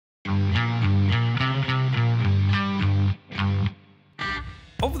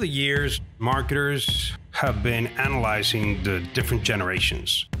the years, marketers have been analyzing the different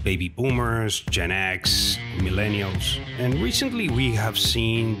generations, baby boomers, Gen X, millennials, and recently we have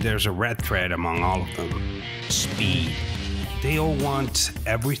seen there's a red thread among all of them: speed. They all want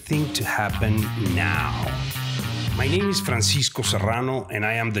everything to happen now. My name is Francisco Serrano, and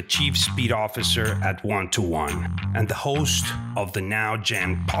I am the Chief Speed Officer at 1-to-1 and the host of the Now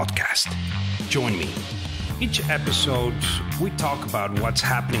Gen podcast. Join me. Each episode, we talk about what's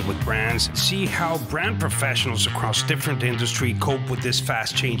happening with brands, see how brand professionals across different industries cope with this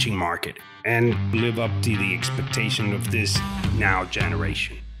fast-changing market, and live up to the expectation of this now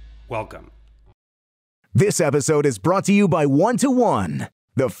generation. Welcome. This episode is brought to you by 1-to-1,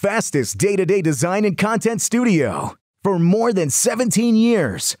 the fastest day-to-day design and content studio. For more than 17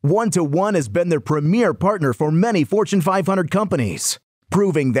 years, 1-to-1 has been their premier partner for many Fortune 500 companies,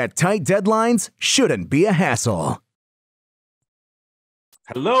 proving that tight deadlines shouldn't be a hassle.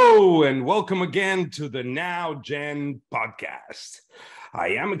 Hello, and welcome again to the Now Gen podcast. I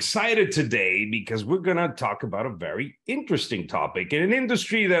am excited today because we're going to talk about a very interesting topic in an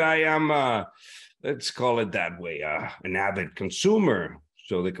industry that I am, let's call it that way, an avid consumer.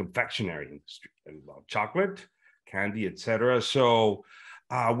 So the confectionery industry. I love chocolate, candy, etc. So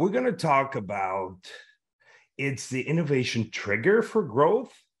we're going to talk about it's the innovation trigger for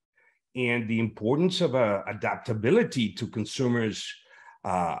growth and the importance of adaptability to consumers'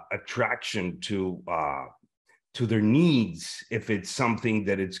 attraction to their needs if it's something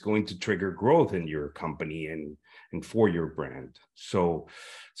that it's going to trigger growth in your company and for your brand. So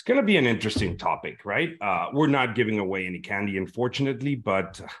it's going to be an interesting topic, right? We're not giving away any candy, unfortunately,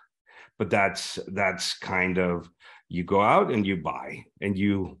 but that's kind of, you go out and you buy and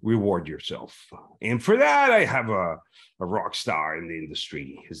you reward yourself. And for that, I have a rock star in the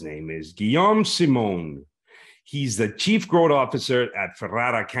industry. His name is Guillaume Simon. He's the Chief Growth Officer at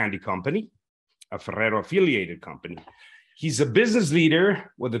Ferrara Candy Company, a Ferrero affiliated company. He's a business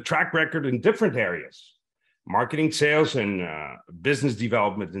leader with a track record in different areas: marketing, sales, and business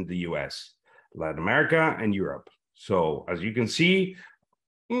development in the US, Latin America, and Europe. So as you can see,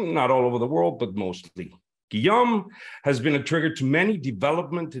 not all over the world, but mostly. Guillaume has been a trigger to many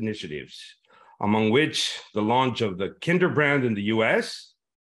development initiatives, among which the launch of the Kinder brand in the US,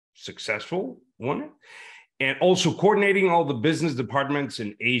 successful one, and also coordinating all the business departments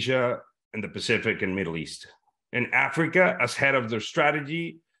in Asia and the Pacific and Middle East, and Africa as head of their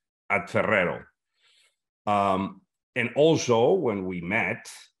strategy at Ferrero. And also, when we met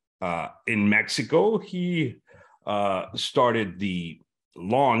in Mexico, he started the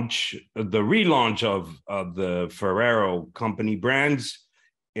relaunch of the Ferrero company brands,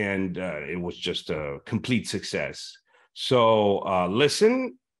 and it was just a complete success. So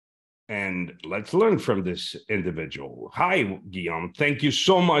listen, and let's learn from this individual. Hi, Guillaume. Thank you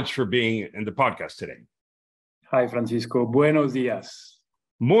so much for being in the podcast today. Hi, Francisco. Buenos días.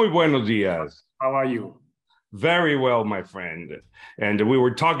 Muy buenos días. How are you? Very well, my friend. And we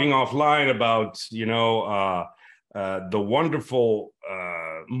were talking offline about, the wonderful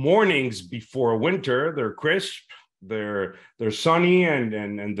mornings before winter. They're crisp, they're sunny,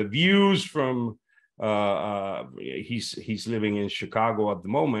 and the views from he's living in Chicago at the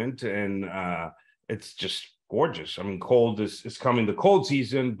moment, and it's just gorgeous. I mean, cold is coming, the cold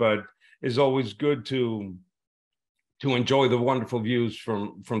season, but it's always good to enjoy the wonderful views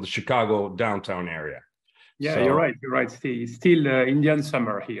from the Chicago downtown area. Yeah, so, you're right. It's still Indian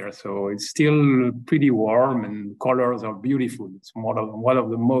summer here, so it's still pretty warm and colors are beautiful. It's one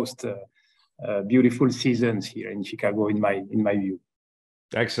of the most beautiful seasons here in Chicago, in my view.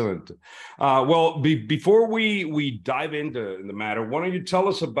 Excellent. Well, before we dive into the matter, why don't you tell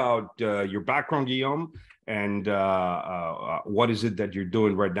us about your background, Guillaume, and what is it that you're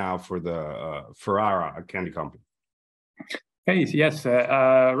doing right now for the Ferrara Candy Company? Okay, yes.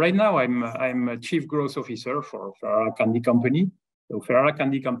 Right now, I'm a Chief Growth Officer for Ferrara Candy Company. So Ferrara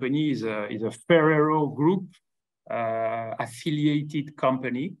Candy Company is a Ferrero Group affiliated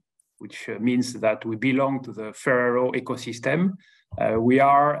company, which means that we belong to the Ferrero ecosystem. We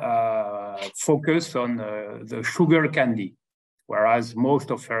are focused on the sugar candy, whereas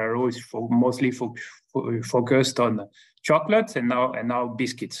most of Ferrero is mostly focused on chocolates and now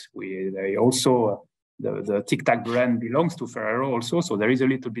biscuits. They also the Tic Tac brand belongs to Ferrero also, so there is a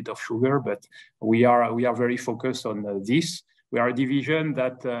little bit of sugar, but we are very focused on this. We are a division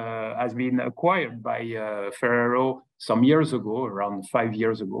that has been acquired by Ferrero some years ago, around 5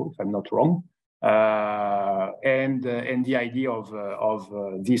 years ago, if I'm not wrong. And the idea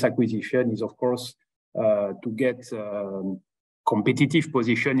of this acquisition is, of course, to get competitive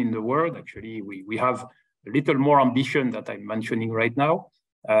position in the world. Actually, we have a little more ambition that I'm mentioning right now.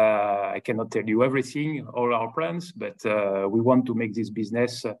 I cannot tell you everything, all our plans, but we want to make this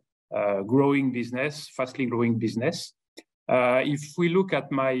business growing business, fastly growing business. If we look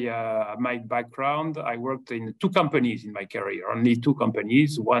at my background, I worked in 2 companies in my career, only 2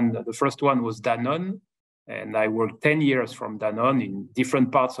 companies. The first one was Danone, and I worked 10 years from Danone in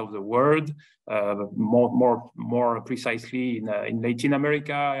different parts of the world, more precisely in Latin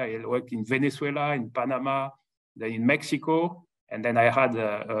America. I worked in Venezuela, in Panama, then in Mexico, and then I had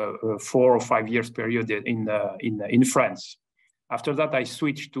a 4 or 5 years period in France. After that, I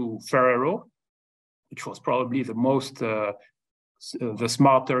switched to Ferrero, which was probably the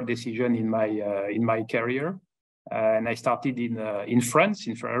smarter decision in my career. And I started in France,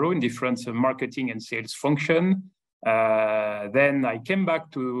 in Ferrero, in different marketing and sales function. Then I came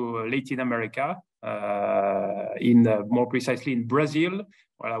back to Latin America, more precisely in Brazil,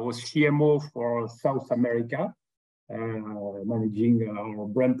 where I was CMO for South America, managing our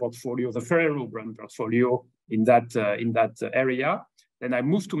brand portfolio, the Ferrero brand portfolio in that area. Then I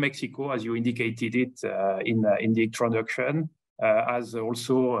moved to Mexico, as you indicated it in the introduction, as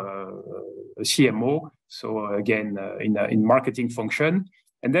also a CMO. So again, in marketing function.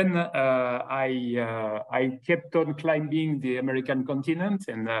 And then I kept on climbing the American continent,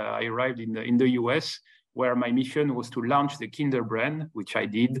 and I arrived in the US, where my mission was to launch the Kinder brand, which I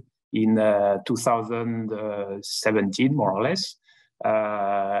did in 2017, more or less.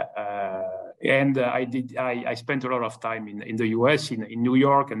 And I spent a lot of time in the US, in New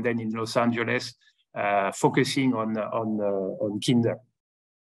York, and then in Los Angeles, focusing on Kinder.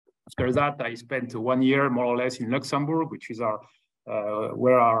 After that, I spent 1 year, more or less, in Luxembourg, which is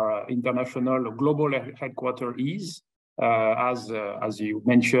where our international global headquarters is, as you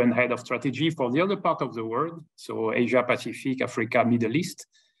mentioned, head of strategy for the other part of the world, so Asia Pacific, Africa, Middle East.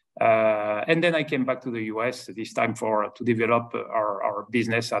 And then I came back to the US, this time to develop our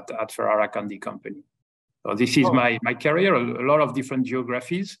business at Ferrara Candy Company. So this is my career, a lot of different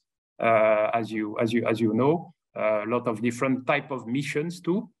geographies, as you know, a lot of different type of missions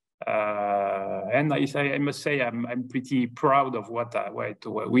too. And I must say I'm pretty proud of what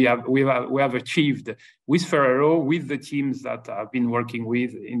we have achieved with Ferrero, with the teams that I've been working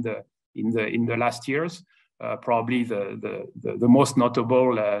with in the last years. Probably the most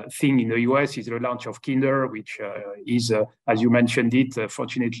notable thing in the US is the launch of Kinder, which is, as you mentioned it,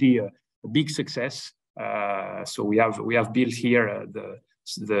 fortunately a big success. So we have built here the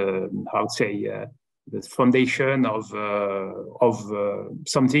foundation of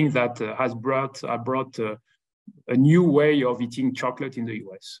something that has brought a new way of eating chocolate in the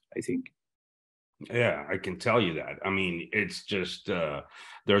US, I think. Yeah, I can tell you that. I mean, it's just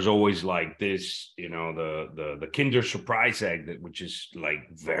there's always like this, the Kinder Surprise Egg, which is like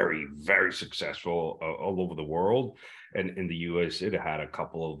very, very successful all over the world, and in the US, it had a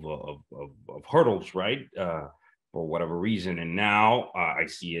couple of hurdles, right? For whatever reason, and now I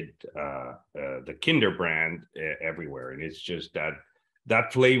see it, the Kinder brand everywhere, and it's just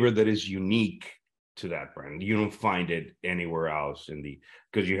that flavor that is unique to that brand. You don't find it anywhere else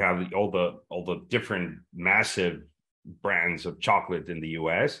because you have all the different massive brands of chocolate in the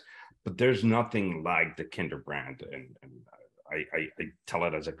US, but there's nothing like the Kinder brand. And I tell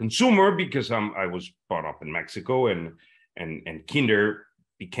it as a consumer because I was brought up in Mexico, and Kinder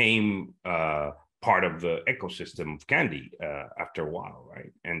became part of the ecosystem of candy after a while,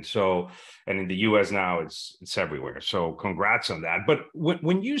 right? And in the US now, it's everywhere. So congrats on that. But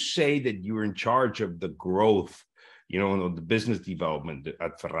when you say that you're in charge of the growth, the business development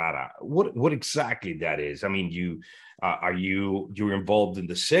at Ferrara, what exactly that is? I mean, you're involved in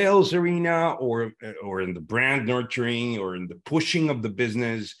the sales arena, or in the brand nurturing, or in the pushing of the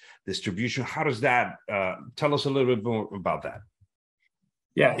business distribution? How does that? Tell us a little bit more about that.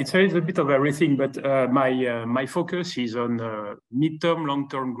 Yeah, it's a little bit of everything, but my focus is on mid-term,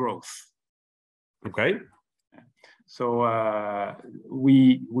 long-term growth. Okay. So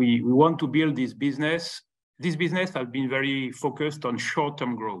we want to build this business. This business has been very focused on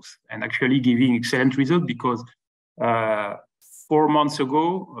short-term growth and actually giving excellent results, because 4 months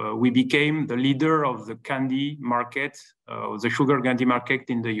ago we became the leader of the candy market, the sugar candy market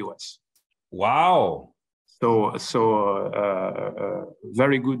in the US. Wow. So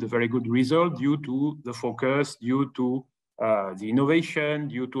very good result due to the focus, due to the innovation,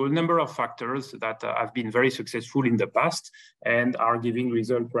 due to a number of factors that have been very successful in the past and are giving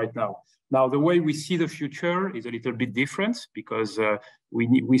result right now. Now, the way we see the future is a little bit different, because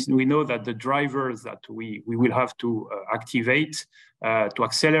we know that the drivers that we will have to activate to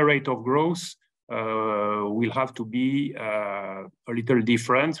accelerate our growth will have to be a little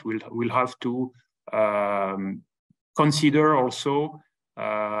different. We'll have to consider also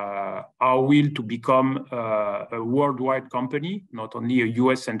our will to become a worldwide company, not only a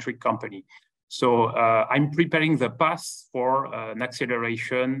US-centric company. So I'm preparing the path for an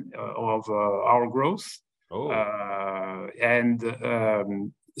acceleration of our growth.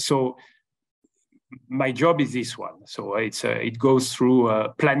 So my job is this one. So it goes through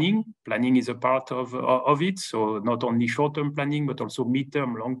planning. Planning is a part of it. So not only short-term planning, but also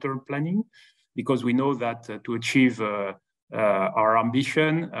mid-term, long-term planning, because we know that to achieve our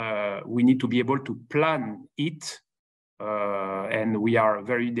ambition, we need to be able to plan it. And we are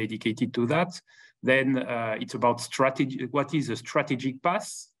very dedicated to that. Then it's about strategy. What is a strategic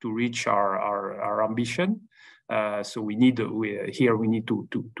path to reach our ambition? So we need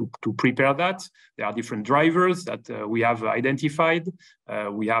to prepare that. There are different drivers that we have identified.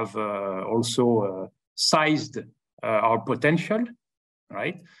 We have also sized our potential,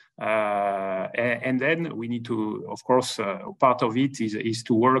 right? And then we need to, of course, part of it is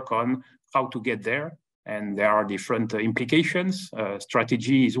to work on how to get there. And there are different implications.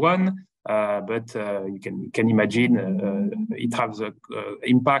 Strategy is one, but you can imagine it has an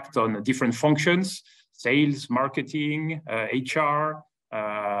impact on different functions, sales, marketing, HR,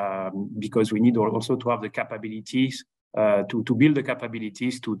 because we need also to have the capabilities to build the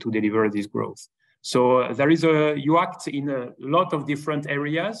capabilities to deliver this growth. So you act in a lot of different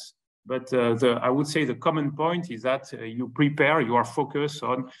areas, but I would say the common point is that you are focused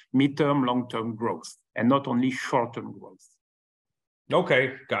on mid-term, long-term growth, and not only short-term growth.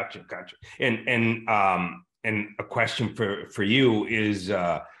 Okay, gotcha. And a question for you is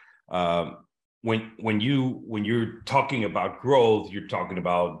when you're talking about growth, you're talking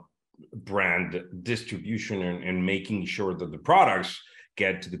about brand distribution and making sure that the products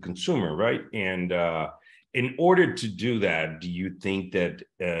get to the consumer, right? And in order to do that, do you think that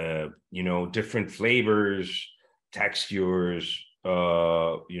different flavors, textures,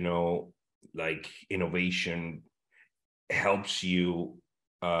 like innovation helps you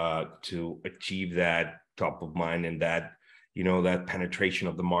to achieve that top of mind and that that penetration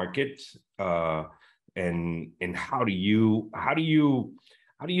of the market? And how do you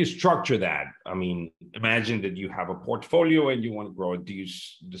structure that? I mean, imagine that you have a portfolio and you want to grow it. Do you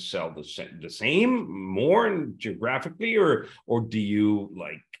sell the same more geographically, or do you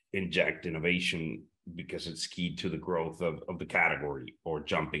like inject innovation because it's key to the growth of the category, or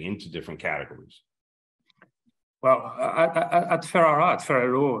jumping into different categories? Well, at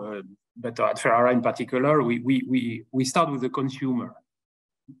Ferrero, but at Ferrara in particular, we start with the consumer.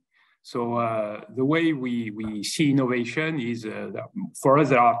 So the way we see innovation is, for us,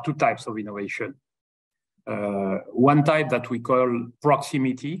 there are two types of innovation. One type that we call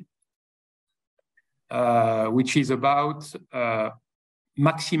proximity, which is about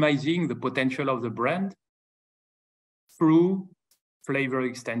maximizing the potential of the brand through flavor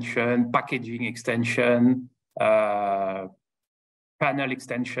extension, packaging extension, panel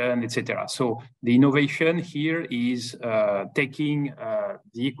extension, etc. So the innovation here is taking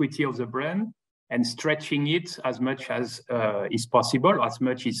the equity of the brand and stretching it as much as is possible, as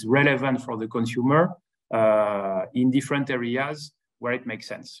much is relevant for the consumer in different areas where it makes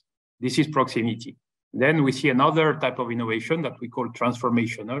sense. This is proximity. Then we see another type of innovation that we call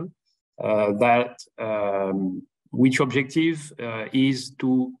transformational, which objective is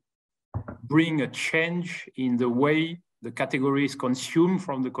to bring a change in the way the category is consumed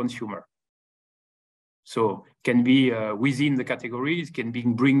from the consumer. So it can be within the categories, can be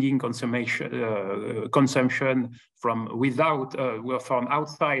bringing consumption from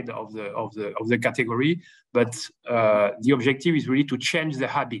outside of the category, but the objective is really to change the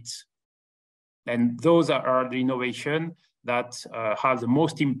habits. And those are the innovation that have the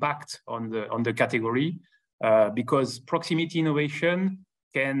most impact on the category, because proximity innovation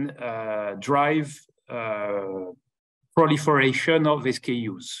can drive proliferation of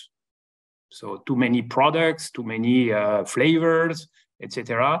SKUs. So too many products, too many flavors,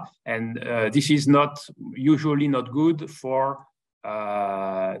 etc. And this is usually not good for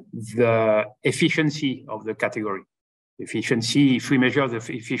the efficiency of the category. Efficiency, if we measure the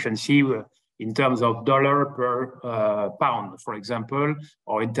efficiency in terms of dollar per pound, for example,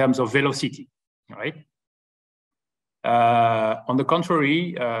 or in terms of velocity, right? On the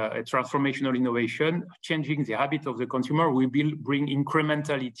contrary, a transformational innovation, changing the habit of the consumer, will bring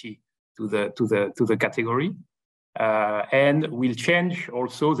incrementality to the category, and will change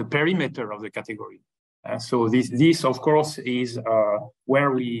also the perimeter of the category. So this of course is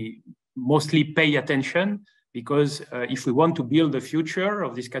where we mostly pay attention, because if we want to build the future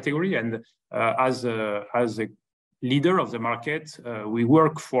of this category, and as a leader of the market, we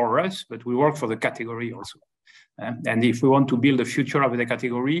work for us, but we work for the category also. And if we want to build the future of the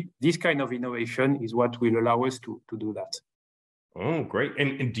category, this kind of innovation is what will allow us to do that. Oh, great.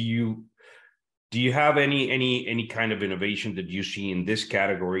 And do you have any kind of innovation that you see in this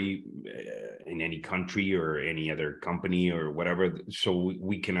category in any country or any other company or whatever, so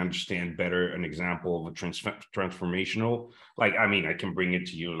we can understand better an example of a transformational? Like, I mean, I can bring it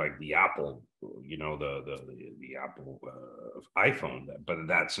to you like the Apple, you know, the Apple iPhone, but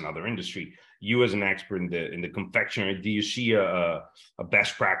that's another industry. You as an expert in the confectionery, do you see a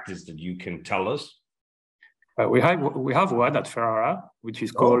best practice that you can tell us? We have one at Ferrara, which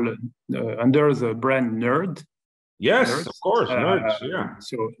is called under the brand Nerd. Yes, Nerds. Of course, Nerds. Yeah.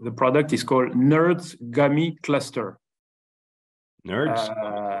 So the product is called Nerds Gummy Cluster. Nerds.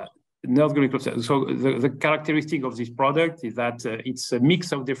 Nerds Gummy Cluster. So the characteristic of this product is that it's a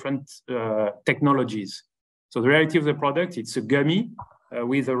mix of different technologies. So the reality of the product, it's a gummy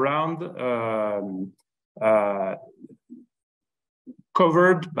with around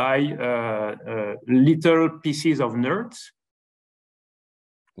covered by little pieces of nerds.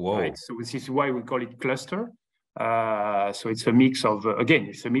 Whoa. Right? So this is why we call it cluster. So it's a mix of, again,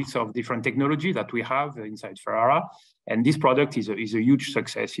 it's a mix of different technology that we have inside Ferrara. And this product is a huge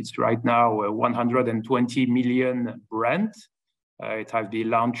success. It's right now a 120 million brand. It has been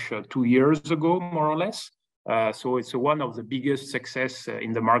launched 2 years ago, more or less. So it's one of the biggest success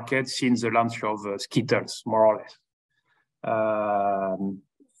in the market since the launch of Skittles, more or less.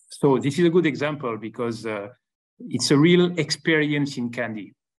 So this is a good example because it's a real experience in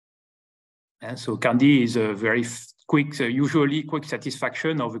candy. And so candy is a very quick, usually quick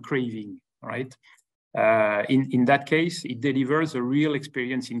satisfaction of a craving, right? In that case, it delivers a real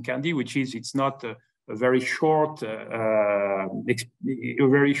experience in candy, which is it's not a very short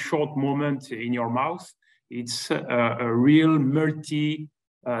moment in your mouth. It's a real multi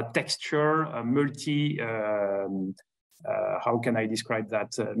texture, a multi how can I describe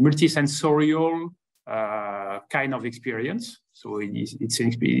that? Multi-sensorial kind of experience. So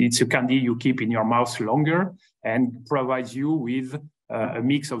it's a candy you keep in your mouth longer and provides you with a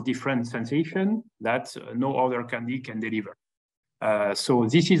mix of different sensations that no other candy can deliver. So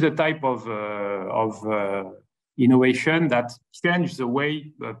this is a type of innovation that changes the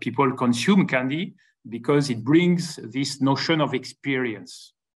way people consume candy because it brings this notion of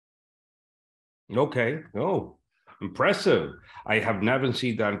experience. Okay. Oh, impressive. I have never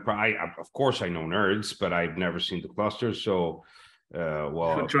seen that. Of course, I know Nerds, but I've never seen the cluster. So,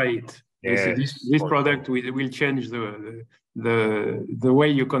 well, try it. Yeah, this product will change the way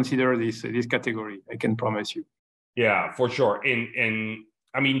you consider this category. I can promise you. Yeah, for sure. And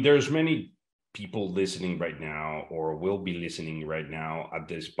I mean, there's many people listening right now, or will be listening right now at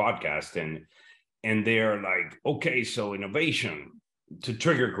this podcast, and they're like, okay, so innovation to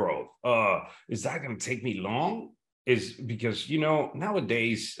trigger growth. Is that going to take me long? Is because, you know,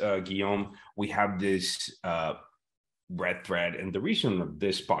 nowadays, Guillaume, we have this red thread, and the reason of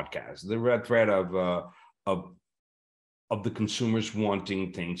this podcast, the red thread of the consumers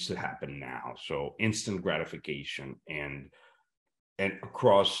wanting things to happen now. So instant gratification, and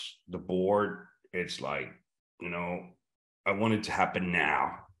across the board, it's like, you know, I want it to happen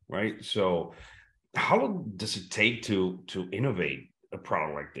now, right? So how long does it take to innovate a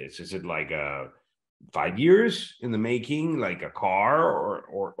product like this? Is it like 5 years in the making, like a car,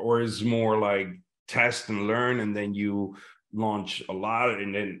 or is it more like test and learn, and then you launch a lot,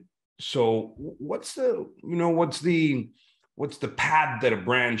 and then so what's the path that a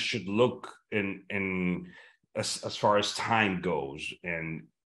brand should look in as far as time goes, and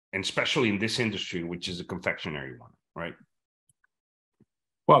especially in this industry, which is a confectionery one, right?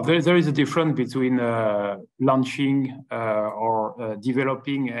 Well, there is a difference between launching or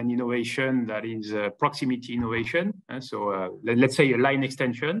developing an innovation that is proximity innovation. So let's say a line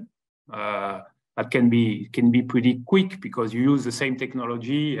extension that can be pretty quick because you use the same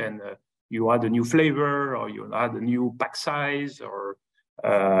technology and you add a new flavor or you add a new pack size, or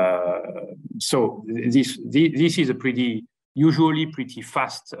so this is a usually pretty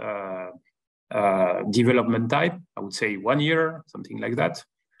fast development type. I would say 1 year, something like that.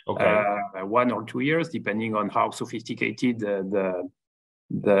 Okay. 1 or 2 years, depending on how sophisticated the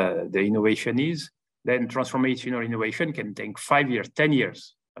innovation is. Then transformational innovation can take 5 years, 10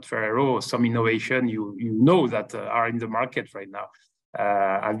 years. At Ferrero, some innovation you know that are in the market right now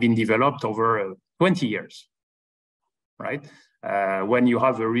have been developed over 20 years, right? When you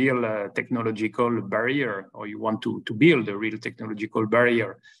have a real technological barrier, or you want to build a real technological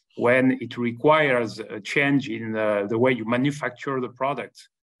barrier, when it requires a change in the way you manufacture the product,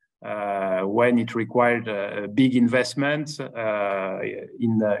 when it required a big investment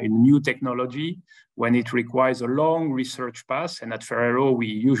in new technology, when it requires a long research path. And at Ferrero, we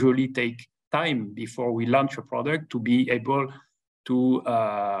usually take time before we launch a product to be able to,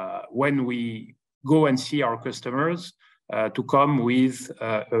 when we go and see our customers, to come with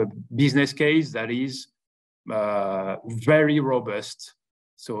a business case that is very robust.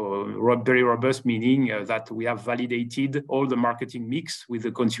 So very robust, meaning that we have validated all the marketing mix with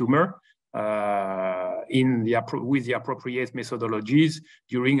the consumer with the appropriate methodologies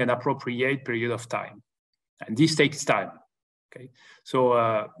during an appropriate period of time. And this takes time. Okay,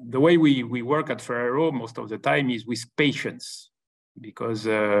 so the way we work at Ferrero most of the time is with patience, because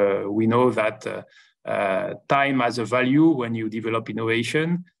we know that time has a value when you develop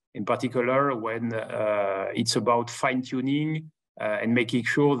innovation, in particular when it's about fine-tuning and making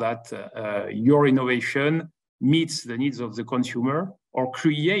sure that your innovation meets the needs of the consumer or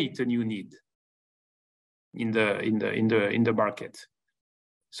create a new need in the market.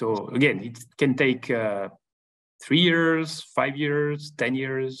 So again, it can take 3 years, 5 years, 10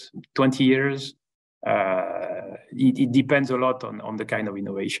 years, 20 years. It depends a lot on the kind of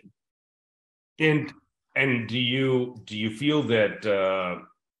innovation. And do you feel that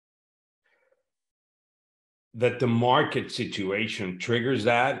that the market situation triggers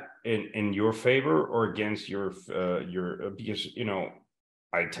that in your favor or against your because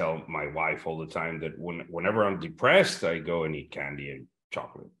I tell my wife all the time that whenever I'm depressed, I go and eat candy and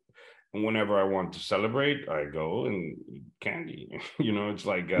chocolate. And whenever I want to celebrate, I go and eat candy. It's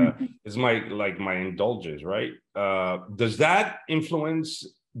like it's my indulgence, right? Does that influence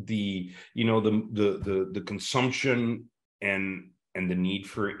the consumption and the need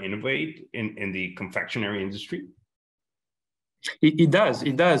for innovate in the confectionery industry? It does,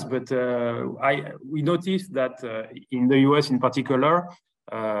 but we noticed that in the US in particular,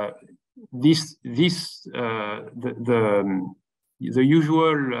 the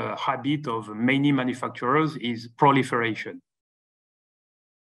usual habit of many manufacturers is proliferation.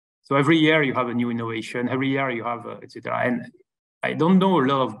 So every year you have a new innovation, every year you have etc. And I don't know a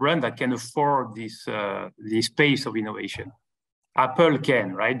lot of brands that can afford this pace of innovation. Apple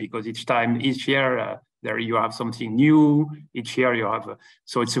can, right? Because each year there you have something new. Each year you have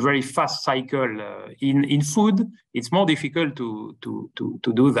so it's a very fast cycle. In food, it's more difficult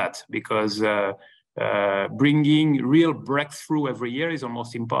to do that because bringing real breakthrough every year is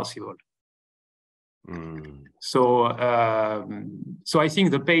almost impossible. So I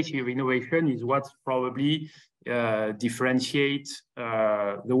think the pace of innovation is what probably differentiates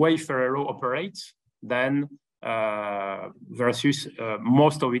the way Ferrero operates than versus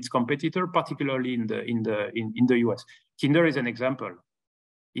most of its competitors, particularly in the US. Kinder is an example.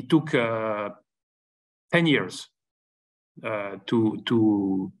 It took 10 years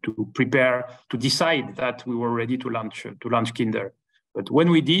to prepare, to decide that we were ready to launch Kinder. But when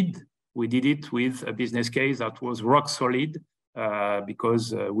we did it with a business case that was rock solid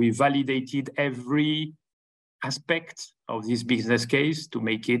because we validated every aspect of this business case to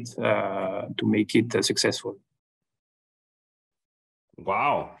make it successful.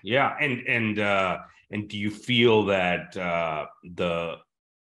 Wow. Yeah. And do you feel that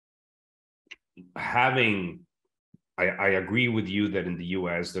I agree with you that in the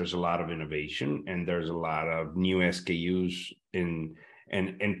US there's a lot of innovation and there's a lot of new SKUs and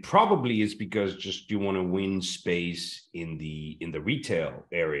probably it's because just you want to win space in the retail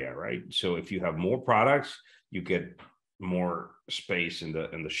area, right? So if you have more products, you get more space in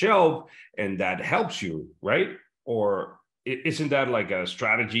the shelf, and that helps you, right? Or isn't that like a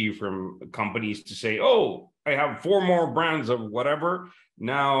strategy from companies to say, oh, I have 4 more brands of whatever,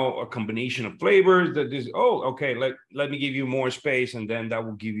 now a combination of flavors that is, oh, okay, let me give you more space, and then that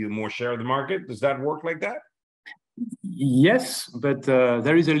will give you more share of the market? Does that work like that? Yes, but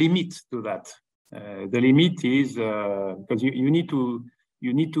there is a limit to that. The limit is because you need to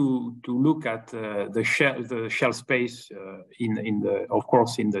look at the shelf space of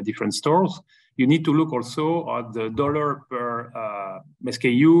course in the different stores. You need to look also at the dollar per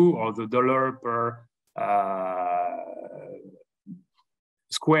SKU or the dollar per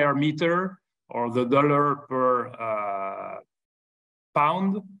square meter or the dollar per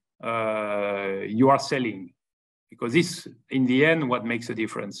pound you are selling, because this in the end what makes a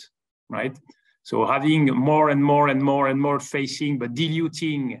difference, right? So having more and more and more and more facing but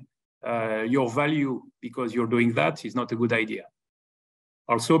diluting your value because you're doing that is not a good idea.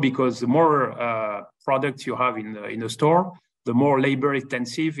 Also because the more products you have in a store, the more labor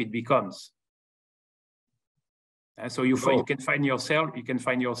intensive it becomes. And so you can find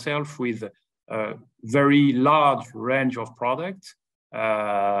yourself with a very large range of products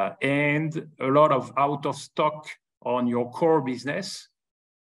and a lot of out of stock on your core business.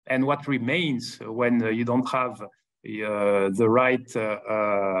 And what remains when you don't have the right,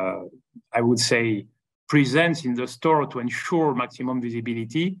 I would say, presence in the store to ensure maximum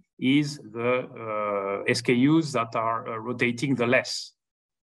visibility is the SKUs that are rotating the less,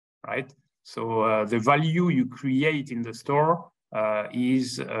 right? So the value you create in the store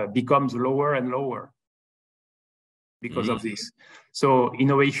becomes lower and lower because of this. So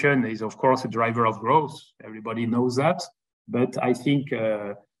innovation is, of course, a driver of growth. Everybody knows that. But I think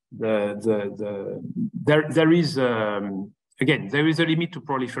there is again, there is a limit to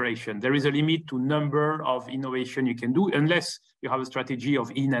proliferation. There is a limit to number of innovation you can do, unless you have a strategy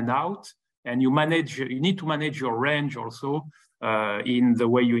of in and out, and you need to manage your range also in the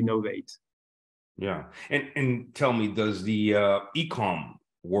way you innovate. Yeah, and tell me, does the e-com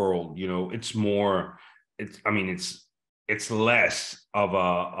world, it's less of a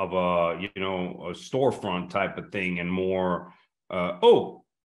a storefront type of thing, and more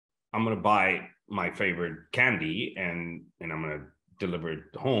I'm gonna buy my favorite candy and I'm gonna deliver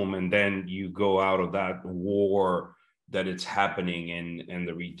it home, and then you go out of that war that it's happening in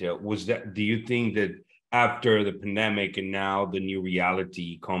the retail. Do you think that after the pandemic and now the new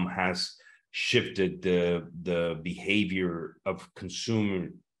reality, e-com has shifted the behavior of consumer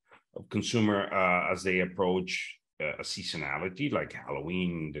as they approach a seasonality like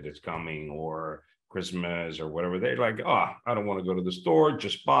Halloween that is coming, or Christmas, or whatever? They're like, I don't want to go to the store,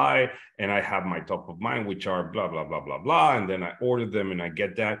 just buy, and I have my top of mind, which are blah blah blah blah blah, and then I order them and I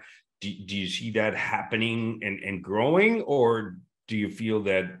get that. Do you see that happening and growing, or do you feel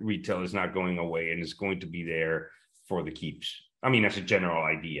that retail is not going away and is going to be there for the keeps? I mean, as a general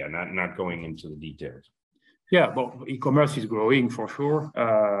idea, not going into the details. Yeah, well, e-commerce is growing for sure.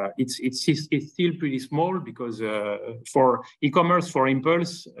 It's still pretty small because for e-commerce, for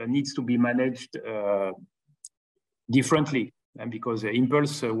impulse, needs to be managed differently, and because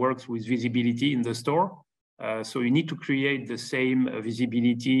impulse works with visibility in the store. So you need to create the same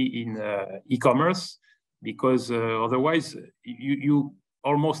visibility in e-commerce, because otherwise you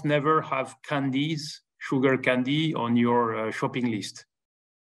almost never have candies, sugar candy on your shopping list.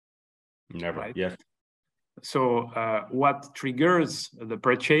 Never, right? Yes. So what triggers the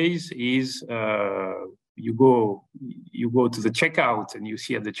purchase is you go to the checkout and you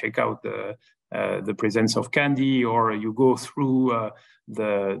see at the checkout the presence of candy, or you go through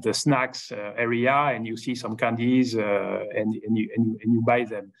the snacks area and you see some candies and you buy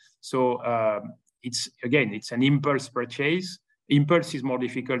them. So it's an impulse purchase. Impulse is more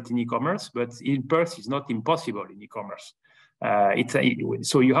difficult in e-commerce, but impulse is not impossible in e-commerce.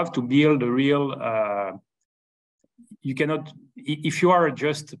 So you have to build a real. You cannot, if you are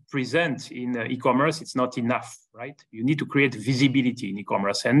just present in e-commerce, it's not enough, right? You need to create visibility in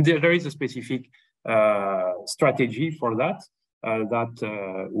e-commerce, and there is a specific strategy for that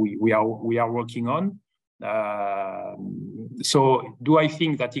we are working on. So, do I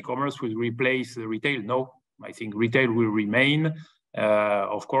think that e-commerce will replace the retail? No, I think retail will remain,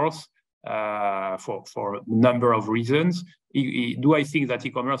 of course, for a number of reasons. Do I think that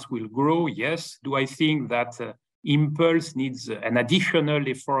e-commerce will grow? Yes. Do I think that impulse needs an additional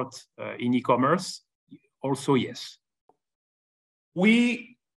effort in e-commerce? Also, yes.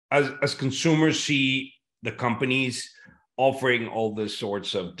 We, as consumers, see the companies offering all these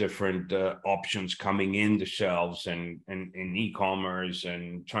sorts of different options coming in the shelves and in e-commerce,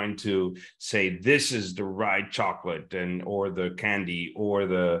 and trying to say this is the right chocolate or the candy or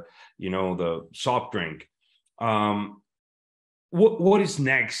the soft drink. What is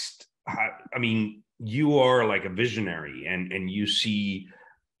next? I mean, you are like a visionary, and you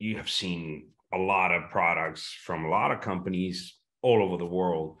have seen a lot of products from a lot of companies all over the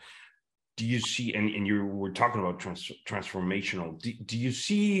world. Do you see, and you were talking about transformational, do you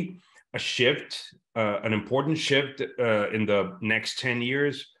see a shift, an important shift in the next 10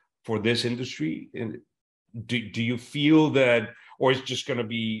 years for this industry? And do you feel that, or it's just going to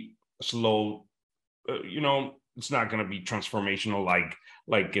be slow, it's not going to be transformational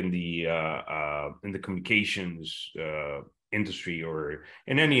like in the communications industry or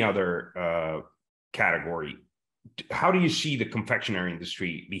in any other category? How do you see the confectionery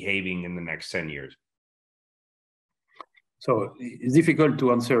industry behaving in the next 10 years? So it's difficult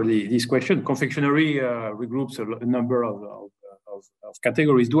to answer this question. Confectionery regroups a number of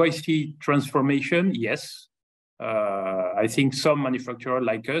categories. Do I see transformation? Yes. I think some manufacturers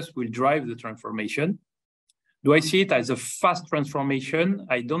like us will drive the transformation. Do I see it as a fast transformation?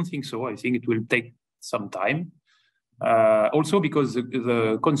 I don't think so. I think it will take some time. Also because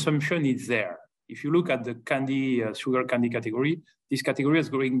the consumption is there. if you look at the candy, sugar candy category, this category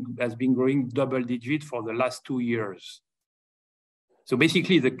has been growing double digit for the last 2 years. So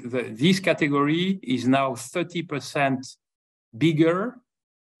basically, this category is now 30% bigger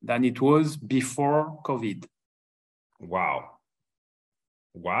than it was before COVID. Wow.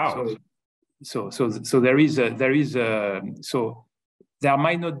 Wow. So there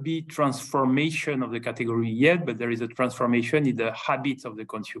might not be transformation of the category yet, but there is a transformation in the habits of the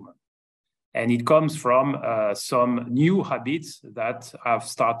consumer. And it comes from some new habits that have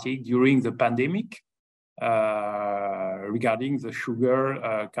started during the pandemic regarding the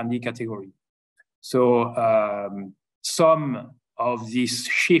sugar candy category. So some of this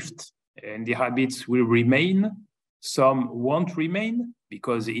shift in the habits will remain, some won't remain,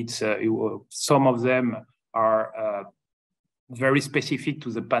 because some of them are very specific to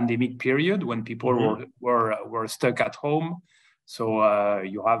the pandemic period when people were stuck at home. So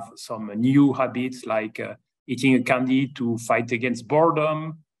you have some new habits like eating a candy to fight against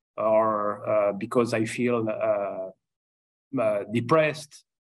boredom, or because I feel depressed,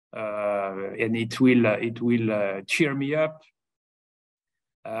 and it will cheer me up.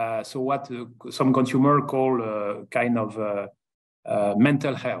 So what some consumer call kind of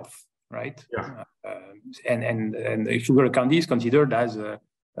mental health, right? Yeah. And sugar candy is considered as a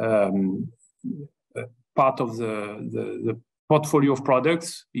part of the portfolio of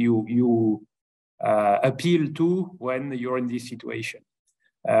products you appeal to when you're in this situation.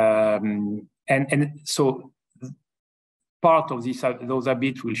 And so part of those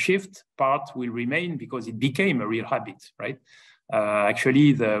habits will shift, part will remain because it became a real habit, right?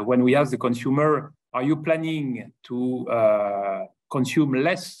 Actually, when we ask the consumer, are you planning to consume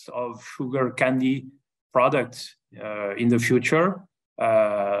less of sugar candy products in the future?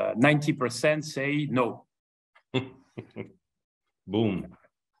 90% say no. Boom.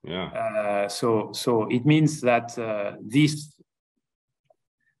 Yeah. So it means that this,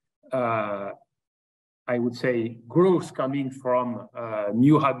 I would say, growth coming from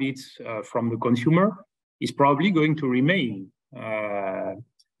new habits from the consumer is probably going to remain.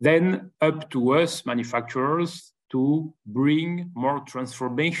 Then up to us manufacturers to bring more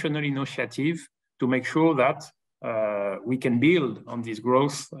transformational initiative to make sure that we can build on this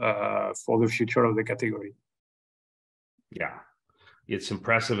growth for the future of the category. Yeah, it's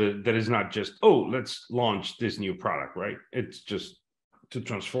impressive that it's not just, oh, let's launch this new product, right? It's just to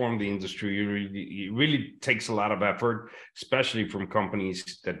transform the industry. It really takes a lot of effort, especially from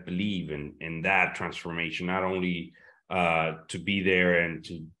companies that believe in that transformation, not only to be there and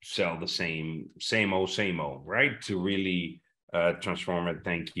to sell the same old, right? To really transform it.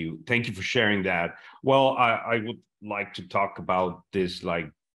 Thank you for sharing that. Well, I would like to talk about this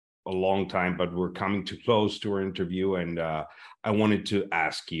like a long time, but we're coming too close to our interview, and I wanted to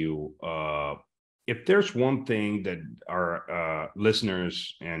ask you if there's one thing that our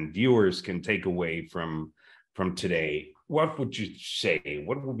listeners and viewers can take away from today. What would you say?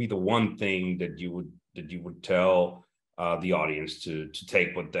 What would be the one thing that you would tell the audience to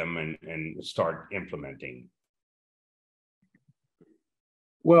take with them and start implementing?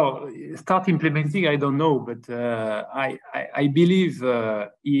 Well, start implementing, I don't know, but I believe I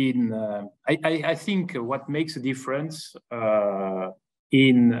think what makes a difference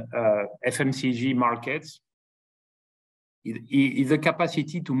in FMCG markets is the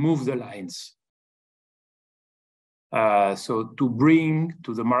capacity to move the lines. So to bring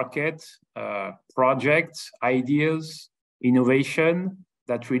to the market projects, ideas, innovation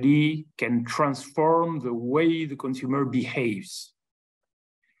that really can transform the way the consumer behaves.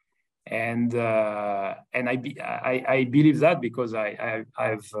 And I believe that because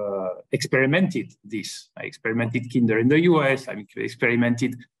I've experimented this. I experimented Kinder in the US. I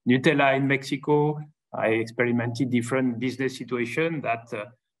experimented Nutella in Mexico. I experimented different business situations that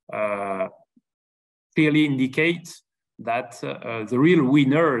clearly indicate that the real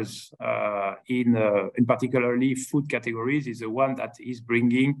winners in particularly food categories is the one that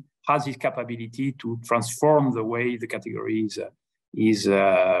has this capability to transform the way the category is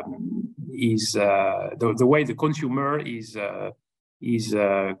the way the consumer is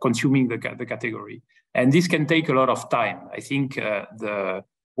consuming the category, and this can take a lot of time. I think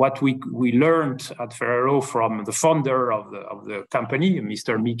what we learned at Ferrero from the founder of the company,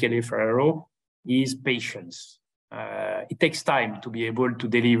 Mr. Michele Ferrero, is patience. It takes time to be able to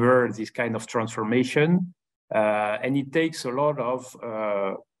deliver this kind of transformation, and it takes a lot of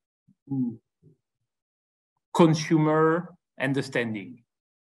consumer understanding.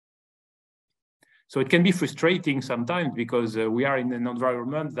 So it can be frustrating sometimes because we are in an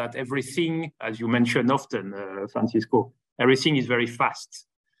environment that everything, as you mentioned often, Francisco, everything is very fast.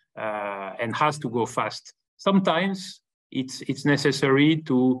 and has to go fast. Sometimes it's necessary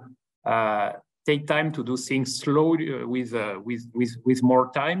to take time to do things slowly with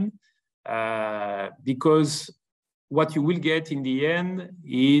more time, because what you will get in the end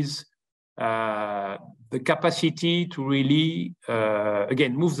is the capacity to really,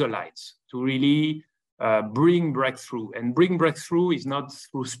 again, move the lights, to really bring breakthrough. And bring breakthrough is not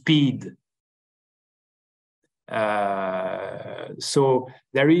through speed. So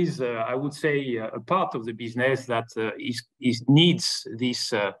there is, I would say, a part of the business that needs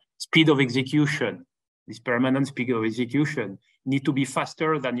this speed of execution, this permanent speed of execution, need to be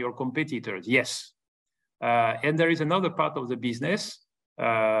faster than your competitors, yes. And there is another part of the business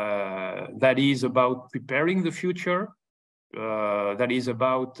that is about preparing the future, that is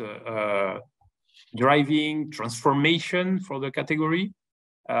about driving transformation for the category,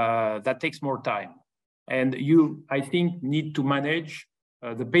 that takes more time. And you, I think, need to manage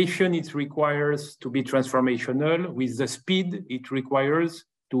the patience it requires to be transformational with the speed it requires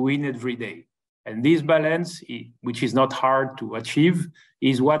to win every day. And this balance, which is not hard to achieve,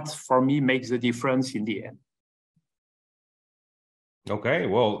 is what, for me, makes the difference in the end. Okay,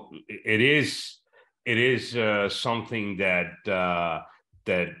 well, it is something that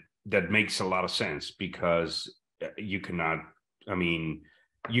makes a lot of sense, because you cannot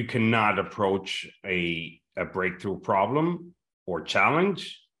approach a breakthrough problem or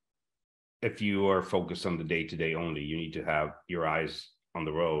challenge if you are focused on the day-to-day only. You need to have your eyes on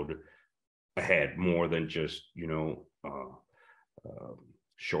the road ahead, more than just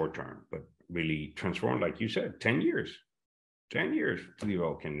short term, but really transform, like you said, 10 years to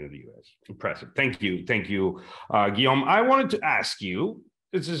develop in the US. Impressive. Thank you, Guillaume. I wanted to ask you,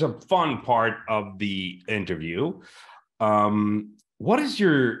 this is a fun part of the interview. What is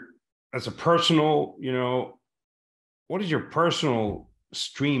your personal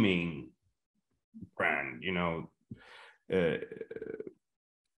streaming brand,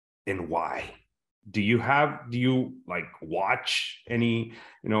 and why? Do you like watch any,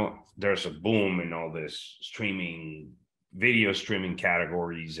 there's a boom in all this video streaming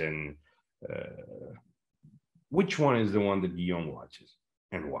categories, and which one is the one that Guillaume watches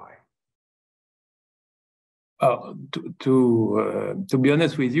and why? To be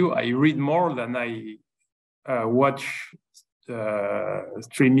honest with you, I read more than I watch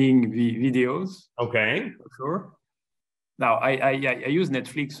streaming videos. Okay, for sure. Now I use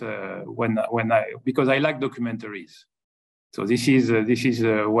Netflix because I like documentaries. So this is where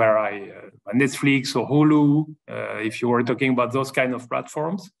Netflix or Hulu, if you were talking about those kind of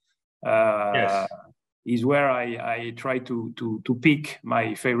platforms, yes, is where I try to pick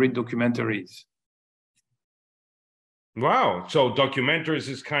my favorite documentaries. Wow. So documentaries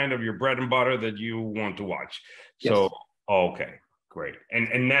is kind of your bread and butter that you want to watch. So, yes. Okay, great. And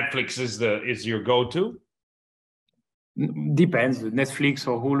Netflix is your go-to? Depends. Netflix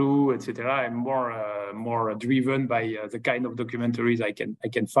or Hulu, etc. I'm more driven by the kind of documentaries I can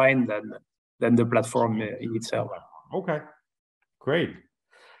find than the platform in itself. Okay, great.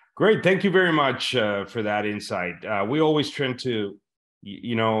 Thank you very much for that insight. We always try to,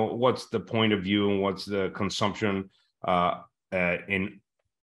 what's the point of view and what's the consumption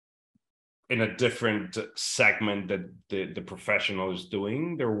in a different segment that the professional is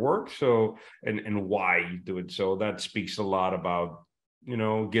doing their work. So and why you do it. So that speaks a lot about,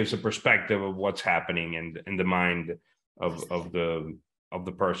 gives a perspective of what's happening in the mind of the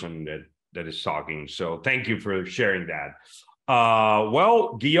person that is talking. So thank you for sharing that.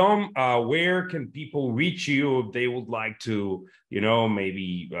 Well, Guillaume, where can people reach you if they would like to,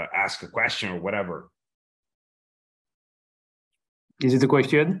 maybe ask a question or whatever? Is it a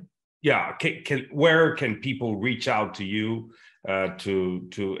question? Yeah. Where can people reach out to you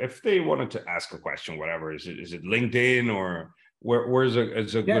to if they wanted to ask a question, whatever? Is it LinkedIn, or where's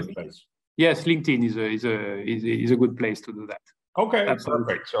a good place? Yes, LinkedIn is a good place to do that. Okay, absolutely.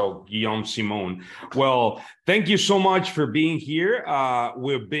 Perfect. So Guillaume Simon. Well, thank you so much for being here.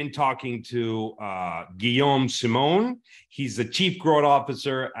 We've been talking to Guillaume Simon. He's the Chief Growth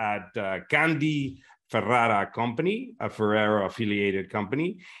Officer at Candy Ferrara Company, a Ferrero affiliated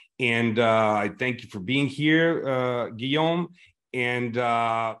company. And I thank you for being here, Guillaume. And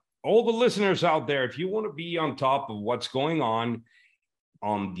all the listeners out there, if you want to be on top of what's going on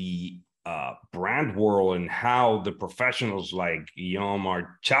the brand world and how the professionals like Guillaume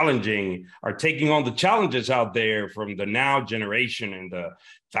are taking on the challenges out there from the now generation and the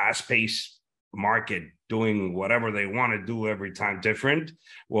fast-paced market, doing whatever they want to do every time different.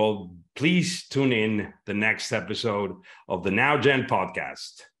 Well, please tune in the next episode of the Now Gen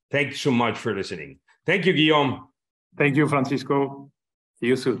podcast. Thank you so much for listening. Thank you, Guillaume. Thank you, Francisco. See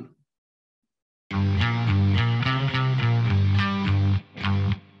you soon.